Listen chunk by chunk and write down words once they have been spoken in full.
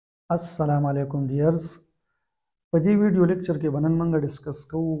अस्सलाम वालेकुम डियर्स। په دې ویډیو لیکچر کې بنن منګه ډیسکس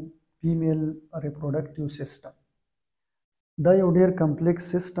کوو فیمیل ریپروډکټیو سیستم. دا یو ډیر کمپلیکس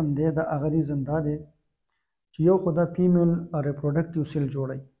سیستم دی. د هغه ریزن دا دی چې یو خو دا فیمیل ریپروډکټیو سیل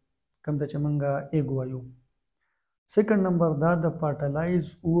جوړي کوم ته چې منګه ایګ وایو. سیکنډ نمبر دا د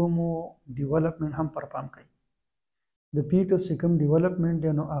فرټیلایز اومو ډیولپمنٹ هم پرفارم کوي. د پیټس چې کوم ډیولپمنٹ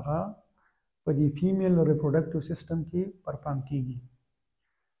دی نو هغه په دې فیمیل ریپروډکټیو سیستم کې پرفارم کیږي.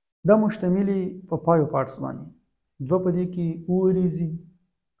 دا مشتملی په پایو پارټس باندې. دو پدې کې اووریز دي،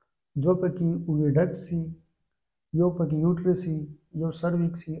 دو پکې اوویډکټس دي، یو پکې یوټرس دي، یو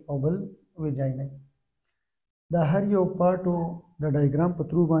سرویکس دي او بل ویجاینا. دا هر یو پارټو د ډایګرام په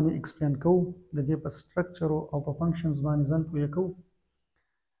ترو باندې ایکسپلین کوو. د دې په سټرکچر او په فنکشنز باندې ځان پوهه کوو.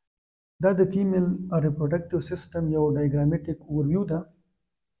 دا د فیمیل ریپروډکټیو سیستم یو ډایګرامیټیک اوورویو ده.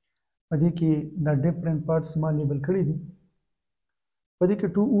 په دې کې دا ډیفرنٹ پارټس ما لیبل کړي دي. په دې کې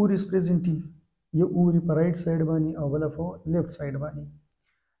 2 اووریز پریزنټ دي، یو اووري په رائټ سایډ باندې او بل په لیفت سایډ باندې.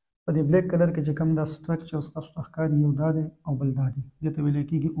 په دې بلیک کلر کې چې کوم دا سټرکچرز تاسو ته ښکاري یو دا دی او بل دا دی. دې ته ویل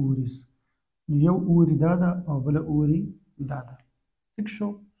کېږي اووریز. یو اووري دا ده او بل اووري دا ده. ٹھیک شو.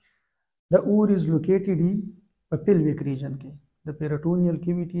 دا اووریز لوکیټډ دي په پیلویک ریجن کې. د پیریټونیل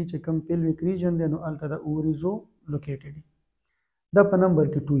کیویټي چې کوم پیلویک ریجن دی نو هلته د اووریزو لوکیټډ دي. دا په نمبر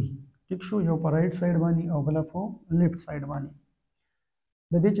کې 2 وي. ٹھیک شو. یو په رائټ سایډ باندې او بل په لیفت سایډ باندې.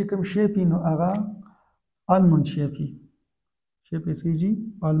 د دې چې کوم شیپ نو هغه آلمنډ شیپ وي. شیپ یې څه جي؟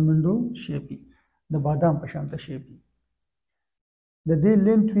 آلمنډو شیپ وي. د بادام په شانته شیپ وي. د دې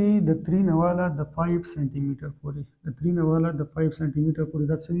لینث وي د 3 نه والا د 5 سانتي میټر پورې. د 3 نه والا د 5 سانتي میټر پورې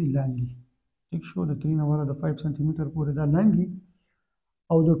دا څه وي؟ لانګي. ٹھیک شو. د 3 نه والا د 5 سانتي میټر پورې دا لانګي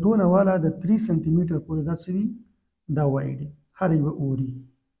او د 2 نه والا د 3 سانتي میټر پورې دا څه وي؟ دا وایډ. هر یو اوري.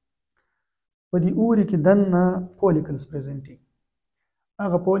 په دې اوري کې دنه فولیکلز پریزنټ دي.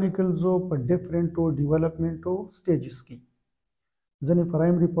 هغه فولیکلزو په ډیفرنټو ډیولپمنټو سټیجز کې ځینې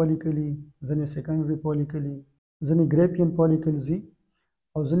پرایمري فولیکلي، ځینې سیکنډري فولیکلي، ځینې ګریپین فولیکلز دي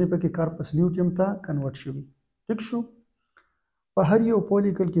او ځینې پکې کارپس لیوټیم ته کنورټ شوي. ټیک شو. په هر یو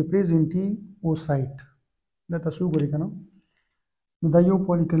فولیکل کې پریزنټ دي اوسایټ. دا تاسو وګورئ که نه. نو دا یو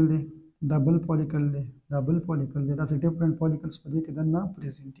فولیکل دی، دا بل فولیکل دی، دا بل فولیکل دی. داسې ډیفرنٹ فولیکلز په دې کې دننه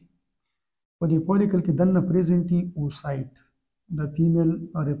پریزنټ دي. په دې فولیکل کې دننه پریزنټ دي اوسایټ د فیمیل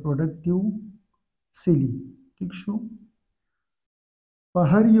ریپروډکټیو سیلی. ٹھیک شو. په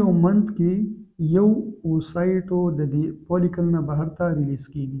هر یو منت کې یو اوسایټو د دې فولیکل نه بهر ته ریلیز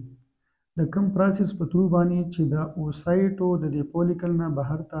کیږي. د کوم پروسس په ترو باندې چې د اوسایټو د دې فولیکل نه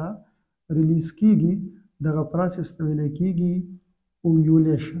بهر ته ریلیز کیږي دغه پروسس ته ویل کیږي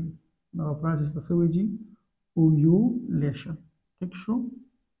اوویولیشن. دغه پروسس ته څه وایي؟ اوویولیشن. ٹھیک شو.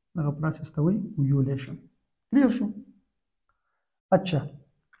 دغه پروسس ته وایي اوویولیشن. کلیر شو. اچھا،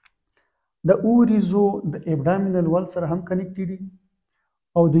 د اووریزو د ابډامینل وال سره هم کنیکټډ دي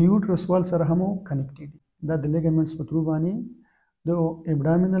او د یوټرس وال سره هم کنیکټډ دي. دا د لیګمنټس په ترو باندې د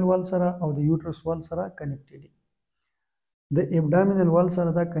ابډامینل وال سره او د یوټرس وال سره کنیکټډ دي. د ابډامینل وال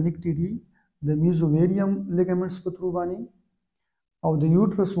سره دا کنیکټډ دي د میزوویریم لیګمنټس په ترو باندې او د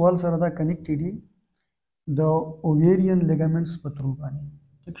یوټرس وال سره دا کنیکټډ دي د اوویرین لیګمنټس په ترو باندې.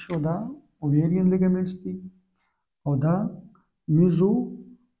 ٹھیک شو. دا اوویرین لیګمنټس دي او دا میزو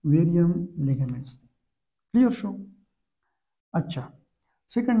ویریم لیگمنٹس دی. کلیر شو. اچھا،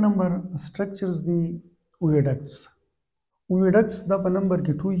 سیکنڈ نمبر سٹرکچرز دی اوویڈکٹس. اوویڈکٹس دا په نمبر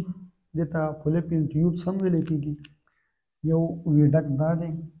کې 2 وي. دیتا فالوپین ټیوبس هم ویل کېږي. یو اوویډکټ دا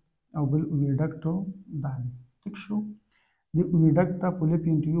دی او بل اوویډکټ دا دی. ٹھیک شو. د اوویډکټ ته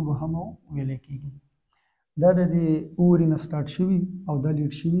فالوپین ټیوب هم ویل کېږي. دا د اووري نه سٹارټ شوي او دا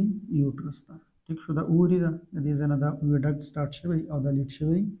لیډ شوي یوټرس ته. ٹھیک شو. دا اووري ده، د دې ځای نه دا اوویډکټ سټارټ شوی او دا لیډ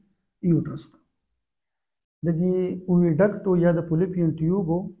شوی یوټرس ته. د دې اوویډکټو یا د فالوپین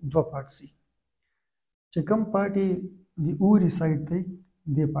ټیوبو 2 پارټس دي. چې کوم پارټ یې د اووري سایډ دی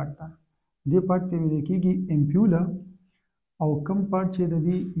دې پارټ ته ویل کېږي امپیولا او کوم پارټ چې د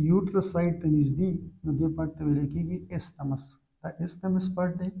دې یوټرس سایډ ته نږدې نو دې پارټ ته ویل کېږي ایستمس. دا ایستمس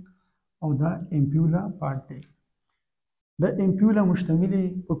پارټ دی او دا امپیولا پارټ دی. د امپیولا مشتملي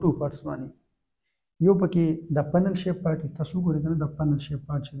په 2 پارټس باندې. یو پکې د پنل شیپ پارټ. تاسو ګورئ کنه د پنل شیپ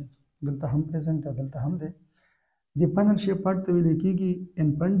پارټ چې دلته هم پریزنټ دی، دلته هم دی. د پنل شیپ پارټ ته ویل کېږي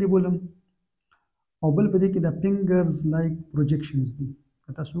انفنډیبولم او بل په دې کې د فینګرز لایک پروجیکشنز دي.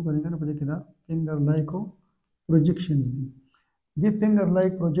 تاسو ګورئ کنه په دې کې د فینګر لایک پروجیکشنز دي. د فینګر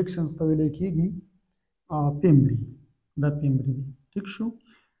لایک پروجیکشنز ته ویل کېږي پیمبري. دا پیمبري دی. ٹھیک شو.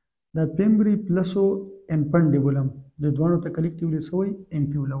 دا پیمبري پلسو انفنډیبولم د دوانو ته کلیکټیولی څه وایي؟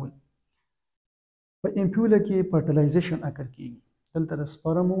 امپیولا وایي. په امپیولا کې فرټیلایزیشن اکر کیږي. دلته د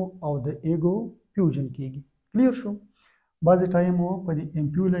سپرمو او د ایګو فیوژن کیږي. کلیر شو؟ بعضې ټایمو په دې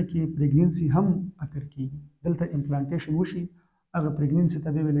امپیولا کې پریګنینسي هم اکر کیږي. دلته امپلانټیشن وشي هغه پریګنینسي ته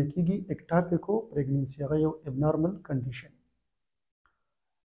بیا ویلی کیږي اکټاپیکو پریګنینسي، هغه یو ابنارمل کنډیشن.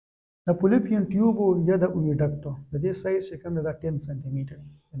 د فالوپین ټیوب یا د اوویډکټو د دې سایز چې کوم دی دا 10 سانتي میټر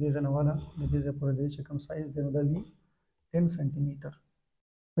دی. د دې ځای نه والا د دې ځای پورې د چې کوم سایز دی نو دا وي 10 سانتي میټر.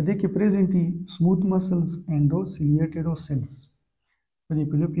 په دې کې پریزنټ دي سموث مسلز انډوسیلیټډ سیلز. په دې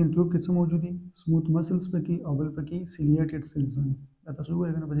فالوپین ټیوب کې څه موجود دي؟ سموث مسلز پکې او بل پکې سیلیټډ سیلز هم. دا تاسو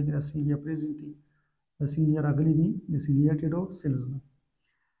وګورئ کنه په دې کې دا سیلیا پریزنټ دي، د سیلیا راغلي دي د سیلیټډ سیلز نه.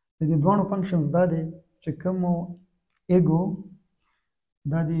 د دې دوه فنکشنز دا دی چې کوم ایګو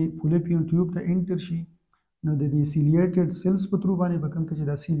دا د فالوپین ټیوب ته انټر شي نو د دې سیلیټډ سیلز په ترو باندې به کوم کې چې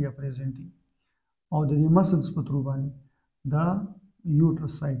دا سیلیا پریزنټ دي او د دې مسلز په ترو باندې دا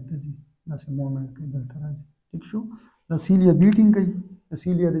یوټرس سایډ ته ځي، داسې مومنټ کوي دلته راځي. ټیک شو؟ دا سیلیا بیټینګ کوي، د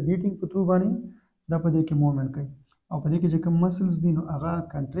سیلیا د بیټینګ په ترو باندې دا په دې کې مومنټ کوي او په دې کې چې کوم مسلز دي نو هغه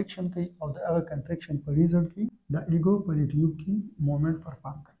کنټریکشن کوي او د هغه کنټریکشن په ریزلټ کې د ایګو په دې ټیوب کې مومنټ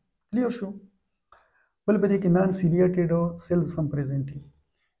پرفارم کوي. کلیر شو؟ بل په دې کې نان سیلیټډ سیلز هم پریزنټ دي.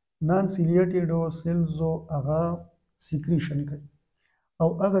 نان سیلیټډ سیلزو هغه سیکریشن کوي او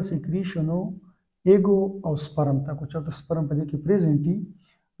هغه سیکریشنو ایګو او سپرم ته کو چېرته سپرم په دې کې پریزنټ دي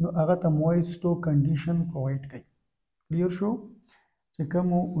نو هغه ته مویسټو کنډیشن پرووایډ کوي. کلیر شو؟ چې کوم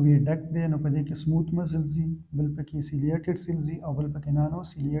ویډکټ دی نو په دې کې سموث مسلز دي، بل پکې سیلیټډ سیلز دي او بل پکې نانو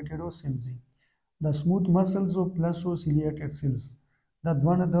سیلیټډ سیلز دي. د سموث مسلز او پلس او سیلیټډ سیلز دا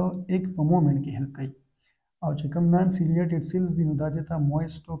دواړه د ایګ په مومنټ کې هیلپ کوي او چې کوم نان سیلیټډ سیلز دي نو دا دې ته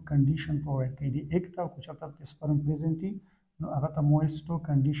مویسټو کنډیشن پرووایډ کوي. د ایګ ته کو چېرته پکې سپرم پریزنټ دي نو هغه ته مویسټو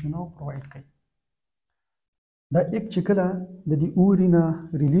کنډیشن پرووایډ کوي. دا ایګ چې کله د دې اوري نه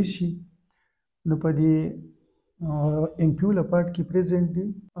ریلیز شي نو په دې امپیولا پارټ کې پریزنټ دي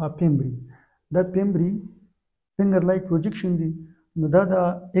پیمبري. دا پیمبري فنګر لایک پروجیکشن دي نو دا د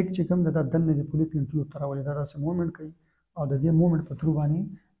ایګ چې کوم د دننه د فالوپین ټیوب ته راولي، دا داسې مومنټ کوي او د دې مومنټ په ترو باندې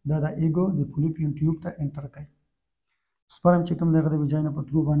دا د ایګو د فالوپین ټیوب ته انټر کوي. سپرم چې کوم دغه د ویجاینا په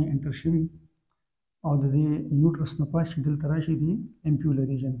ترو باندې انټر شوي او د دې یوټرس نه پاس چې دلته راشي د امپیولا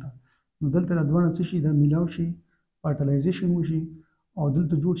ریجن ته نو دلته دا دواړه څه شي دا میلاو شي، فرټیلایزیشن وشي او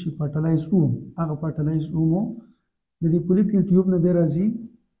دلته جوړ شي فرټیلایز اوم. هغه فرټیلایز اومو د دې فالوپین ټیوب نه بیا راځي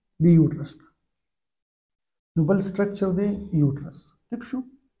د یوټرس ته. نو بل سټرکچر دی یوټرس. ټیک شو؟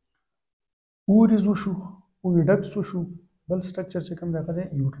 اوریز وشو، اوویډکټس وشو، بل سټرکچر چې کوم دغه دی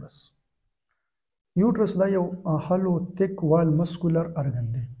یوټرس. یوټرس دا یو هالو تیک وال مسکولر ارګن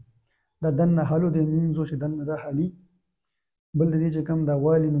دی. دا دننه هالو دی مینځو چې دننه دا هالي، بل د دې چې کوم دا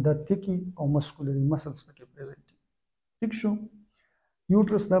والي نو دا تیکي او مسکولري مسلز پکې پریزنټ دي. ټیک شو؟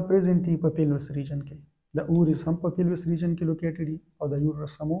 یوټرس دا پریزنټ دي په پیلوس ریجن کې. د اوریز هم په پیلوس ریجن کې لوکیټډ دي او د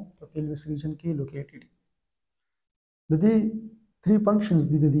یوټرس هم په پیلوس ریجن کې لوکیټډ دي. د دې 3 فنکشنز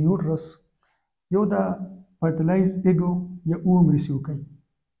دي د یوټرس. یو دا فرټیلایز ایګو یا اوم ریسیو کوي.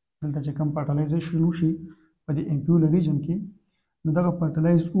 دلته چې کوم فرټیلایزیشن وشي په دې امپیولا ریجن کې نو دغه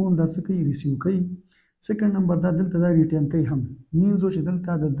فرټیلایز اوم دا څه کوي؟ ریسیو کوي. سیکنډ نمبر دا دلته دا ریټین کوي هم، مینځو چې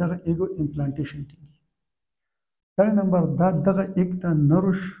دلته دغه ایګو امپلانټیشن کیږي. تھرڈ نمبر دا دغه ایګ ته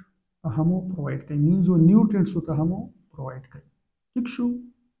نرش همو پرووایډ کوي، مینځو نیوټرینټس ته همو پرووایډ کوي. ټیک شو؟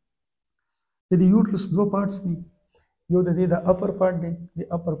 د دې یوټرس دوه پارټس دي، یو د دې د اپر پارټ دی، د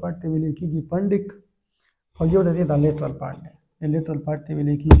اپر پارټ ته ویل کېږي پنډک او یو د دې د لیټرل پارټ دی، د لیټرل پارټ ته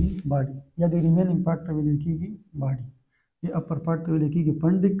ویل کېږي باډي یا د ریمیننګ پارټ ته ویل کېږي باډي. د اپر پارټ ته ویل کېږي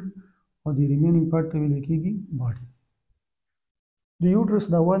پنډک او د ریمیننګ پارټ ته ویل کېږي باډي. د یوټرس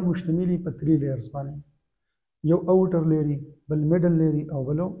دا وال مشتملي په 3 لیئرز باندې، یو اوټر لیری، بل میډل لیری او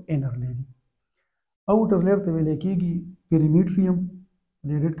بل انر لیری. اوټر لیر ته ویل کېږي پیریمیټریوم، د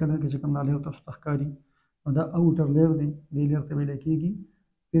ریډ کلر کې چې کوم دا لیر تاسو ته ښکاري نو دا اوټر لیر دی، دې لیر ته ویل کېږي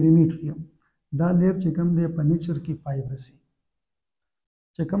پیریمیټریوم. دا لیر چې کوم دی په نیچر کې فایبرسي.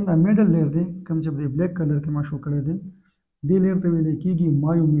 چې کوم دا میډل لیر دی کوم چې د بلیک کلر کې ما شو کړی دی دې لیر ته ویل کېږي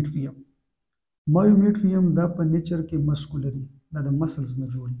مایومیټریوم. مایومیټریوم دا په نیچر کې مسکولري، دا د مسلز نه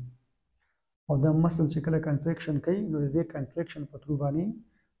جوړي او دا مسل چې کله کنټریکشن کوي نو د دې کنټریکشن په ترو باندې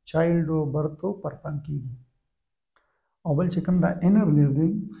چایلډ برتو پرفارم کیږي. او بل چې کوم دا انر لیر دی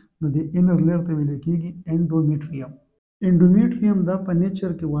نو د انر لیر ته ویل کېږي انډومیټریوم. انډومیټریوم دا په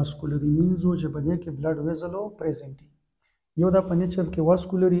نیچر کې واسکولري مینځو چې په دې کې بلډ ویزلو پریزنټ دي. یو دا په نیچر کې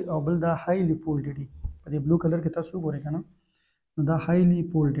واسکولري او بل دا هایلی فولډډ دي. په دې بلو کلر کې تاسو وګورئ کنه نو دا هایلی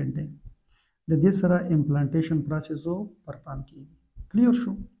فولډډ دی. د دې سره امپلانټیشن پروسیسو پرفارم کیږي. کلیر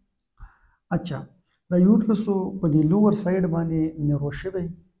شو؟ اچھا دا یوټرسو په دې لوور سایډ باندې نیرو شوی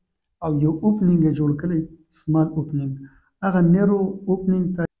او یو اوپننګ یې جوړ کړی، سمال اوپننګ، هغه نیرو اوپننګ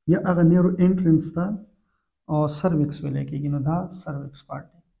ته یا هغه نیرو انټرنس ته سروکس ویل کېږي. نو دا سروکس پارت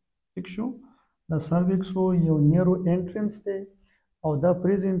دی. ٹھیک شو. دا سروکس یو نیرو انټرنس دی او دا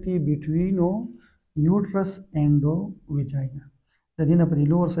پریزنټ دی بټوینو یوټرس اینډ ویجاینا. د دې نه په دې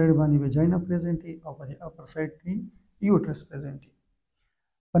لوور سایډ باندې ویجاینا پریزنټ دی او په دې اپر سایډ کې یوټرس پریزنټ دی.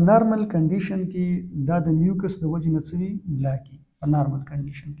 په نارمل کنډیشن کې دا د میوکس د وجې نه څه وي بلاکي. په نارمل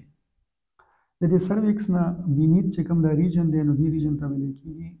کنډیشن کې د دې سروکس نه بینیت چې کوم دا ریجن دی نو دې ریجن ته ویل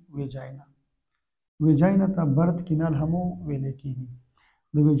کېږي ویجاینا. ویجاینا ته برت کینال هم ویل کېږي.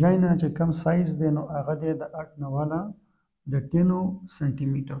 د ویجاینا چې کم سایز دی نو هغه دی د 8 نه والا د 10 سانتي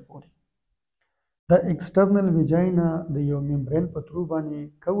میټر پورې. دا ایکسټرنل ویجاینا د یو ممبرین په ترو باندې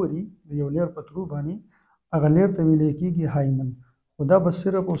کوري، د یو لیر په ترو باندې هغه لیر ته ویل کېږي هایمن. خو دا به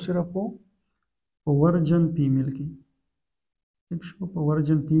صرف او صرف په ورجن فیمیل کې. ٹھیک شو. په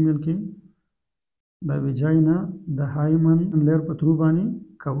ورجن فیمیل کې دا ویجاینا د هایمن لیر په ترو باندې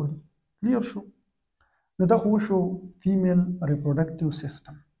کوري. کلیر شو. نو دا خو شو فیمیل ریپروډکټیو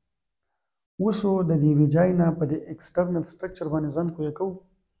سیستم. اوسو د دې ویجاینا په د ایکسټرنل سټرکچر باندې ځان پوه کوو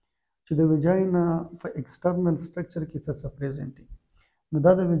چې د ویجاینا په ایکسټرنل سټرکچر کې څه څه پریزنټ دي. نو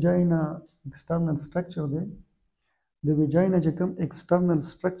دا د ویجاینا ایکسټرنل سټرکچر دی. د ویجاینا چې کوم ایکسټرنل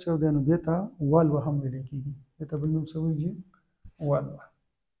سټرکچر دی نو دې ته والوه هم ویل کېږي. دې ته بل نوم څه وایي؟ والوه.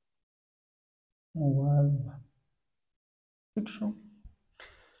 والوه. ٹھیک شو.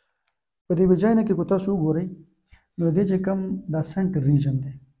 په دې ویجاینا کې که تاسو وګورئ نو دې چې کوم دا سنټر ریجن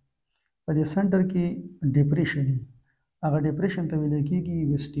دی په دې سنټر کې ډیپریشن دی. هغه ډیپریشن ته ویل کېږي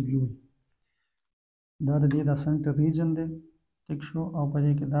ویسټیبیول. دا د دې دا سنټر ریجن دی. ٹھیک شو. او په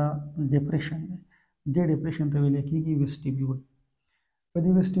دې کې دا ډیپریشن دی. دې ډیپریشن ته ویل کېږي ویسټیبیول. په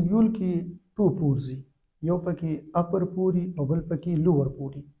دې ویسټیبیول کې ټو پورز دي. یو پکې اپر پوري او بل پکې لوور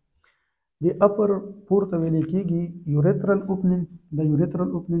پوري. د اپر پور ته ویل کېږي یوریترل اوپننګ. دا یوریترل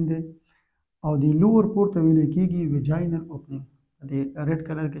اوپننګ دی. او د لوور پور ته ویل کېږي ویجاینل اوپننګ. د ریډ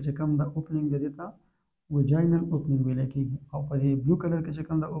کلر کې چې کوم دا اوپننګ دی دې ته ویجاینل اوپننګ ویل کېږي. او په دې بلو کلر کې چې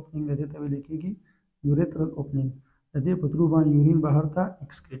کوم دا اوپننګ دی دې ته ویل کېږي یوریترل اوپننګ. د دې په ترو باندې یورین بهر ته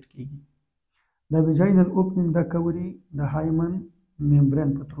ایکسکریټ کېږي. دا ویجاینل اوپننګ دا کوري د هایمن ممبرین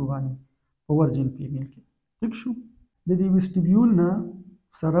په ترو باندې په ورجن فیمیل کې. ٹھیک شو. د دې ویسټیبیول نه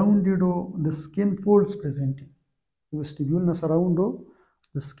سراونډډ د سکن فولډز پریزنټ دي. ویسټیبیول نه سراونډ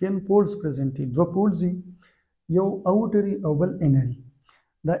د سکن فولډز پریزنټ دي. دوه فولډز دي، یو اوټري او بل انري.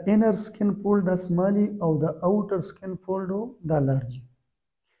 دا انر سکن فولډ دا سمالي او دا اوټر سکن فولډ دا لارجي.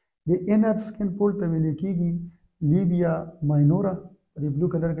 د انر سکن فولډ ته ویل کېږي لیبیا ماینورا. په دې بلو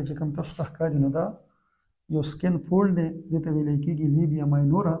کلر کې چې کوم تاسو ته ښکاري نو دا یو سکن فولډ دی. دې ته ویل کېږي لیبیا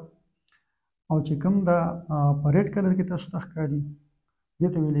ماینورا. او چې کوم دا په ریډ کلر کې تاسو ته ښکاري دې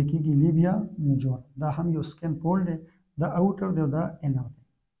ته ویل کېږي لیبیا میجور. دا هم یو سکن فولډ دی. دا اوټر دی او دا انر دی.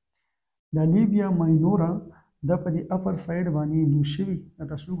 دا لیبیا ماینورا دا په دې اپر سایډ باندې لوز شوي. دا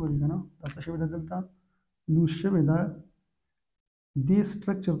تاسو وګورئ که نه دا څه شوي ده دلته لوز شوي ده. دې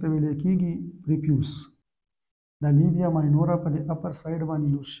سټرکچر ته ویل کېږي پریپیوس. دا لیبیا ماینورا په دې اپر سایډ باندې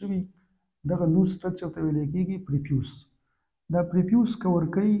لوز شوي. دغه لوز سټرکچر ته ویل کېږي پریپیوس. دا پریپیوس کور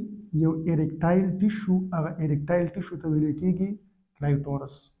کوي یو ایرکټایل ټیشو. هغه ایرکټایل ټیشو ته ویل کېږي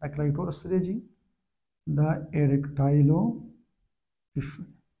کلایټورس. دا کلایټورس څه دی جي؟ دا ایرکټایلو ټیشو.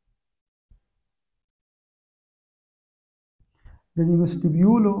 د دې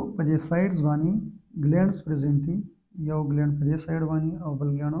ویسټیبیولو په دې سایډز باندې ګلینډز پریزنټ دي. یو ګلینډ په دې سایډ باندې او بل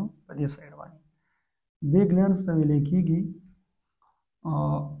ګلینډ په دې سایډ باندې. دې ګلینډز ته ویل کېږي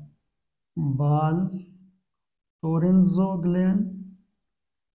بال تورنزو ګلینډ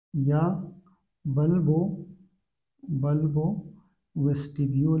یا بلبو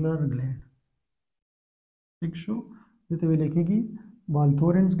ویسټیبیولر ګلینډ. ٹھیک شو. دې ته ویل کېږي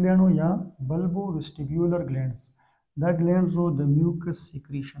بالتورنز ګلینډ یا بلبو ویسټیبیولر ګلینډز. دا ګلینډزو د میوکس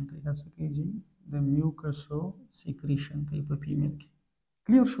سیکریشن کوي. دا څه کوي جي؟ د میوکسو سیکریشن کوي په فیمیل کې.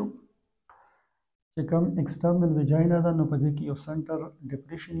 کلیر شو. چې کوم ایکسټرنل ویجاینا ده نو په دې کې یو سنټر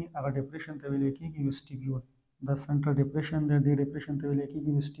ډیپریشن وي. هغه ډیپریشن ته ویل کېږي ویسټیبیول. دا سنټر ډیپریشن دی. دې ډیپریشن ته ویل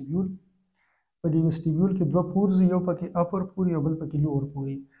کېږي ویسټیبیول. په دې ویسټیبیول کې دوه پورز، یو پکې اپر پوري او بل پکې لوور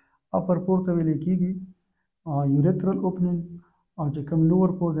پوري. اپر پور ته ویل کېږي یوریترل اوپننګ او چې کوم لوور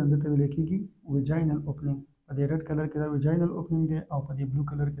پور دی دې ته ویل کېږي ویجاینل اوپننګ. په دې ریډ کلر کې دا ویجاینل اوپننګ دی او په دې بلو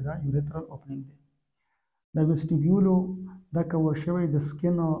کلر کې دا یوریترل اوپننګ دی. دا ویسټیبیولو دا کور شوی د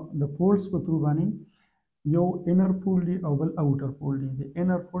سکن د فولډز په ترو باندې. یو انر فولډ دی او بل اوټر فولډ دی. د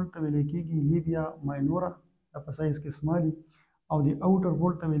انر فولډ ته ویل کېږي لیبیا ماینورا. دا په سایز کې سمالي. او د اوټر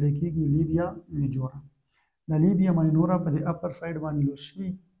فولډ ته ویل کېږي لیبیا میجورا. دا لیبیا ماینورا په دې اپر سایډ باندې لوز شوي.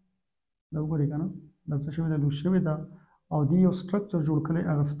 دا وګورئ که نه دا څه شوي ده لوز شوي ده. او دې یو سټرکچر جوړ کړی،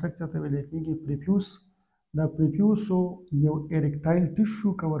 هغه سټرکچر ته ویل کېږي پریپیوس. دا پریپیوسو یو ایرکټایل ټیشو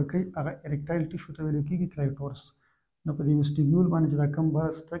کور کوي، هغه ایرکټایل ټیشو ته ویل کېږي کلایټورس. نو په دې ویسټیبیول باندې چې دا کوم بار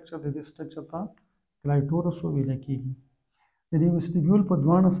سټرکچر دی، دې سټرکچر ته کلایټورس ویل کېږي. د دې ویسټیبیول په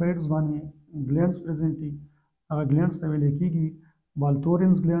دواړه سایډز باندې ګلینډز پریزنټ دي، هغه ګلینډز ته ویل کېږي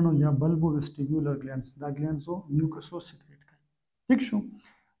بالتورینز ګلینډ یا بلبو ویسټیبیولر ګلینډز. دا ګلینډزو میوکسو سیکریټ کوي. ټیک شو.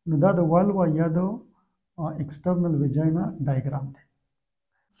 نو دا د والوا یا د ایکسټرنل ویجاینا ډایګرام دی.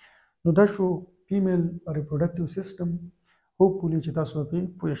 نو دا شو فیمیل ریپروډکټیو سیستم. هوپفولي چې تاسو پرې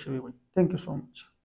پوه شوي وئ. تھینک یو سو مچ.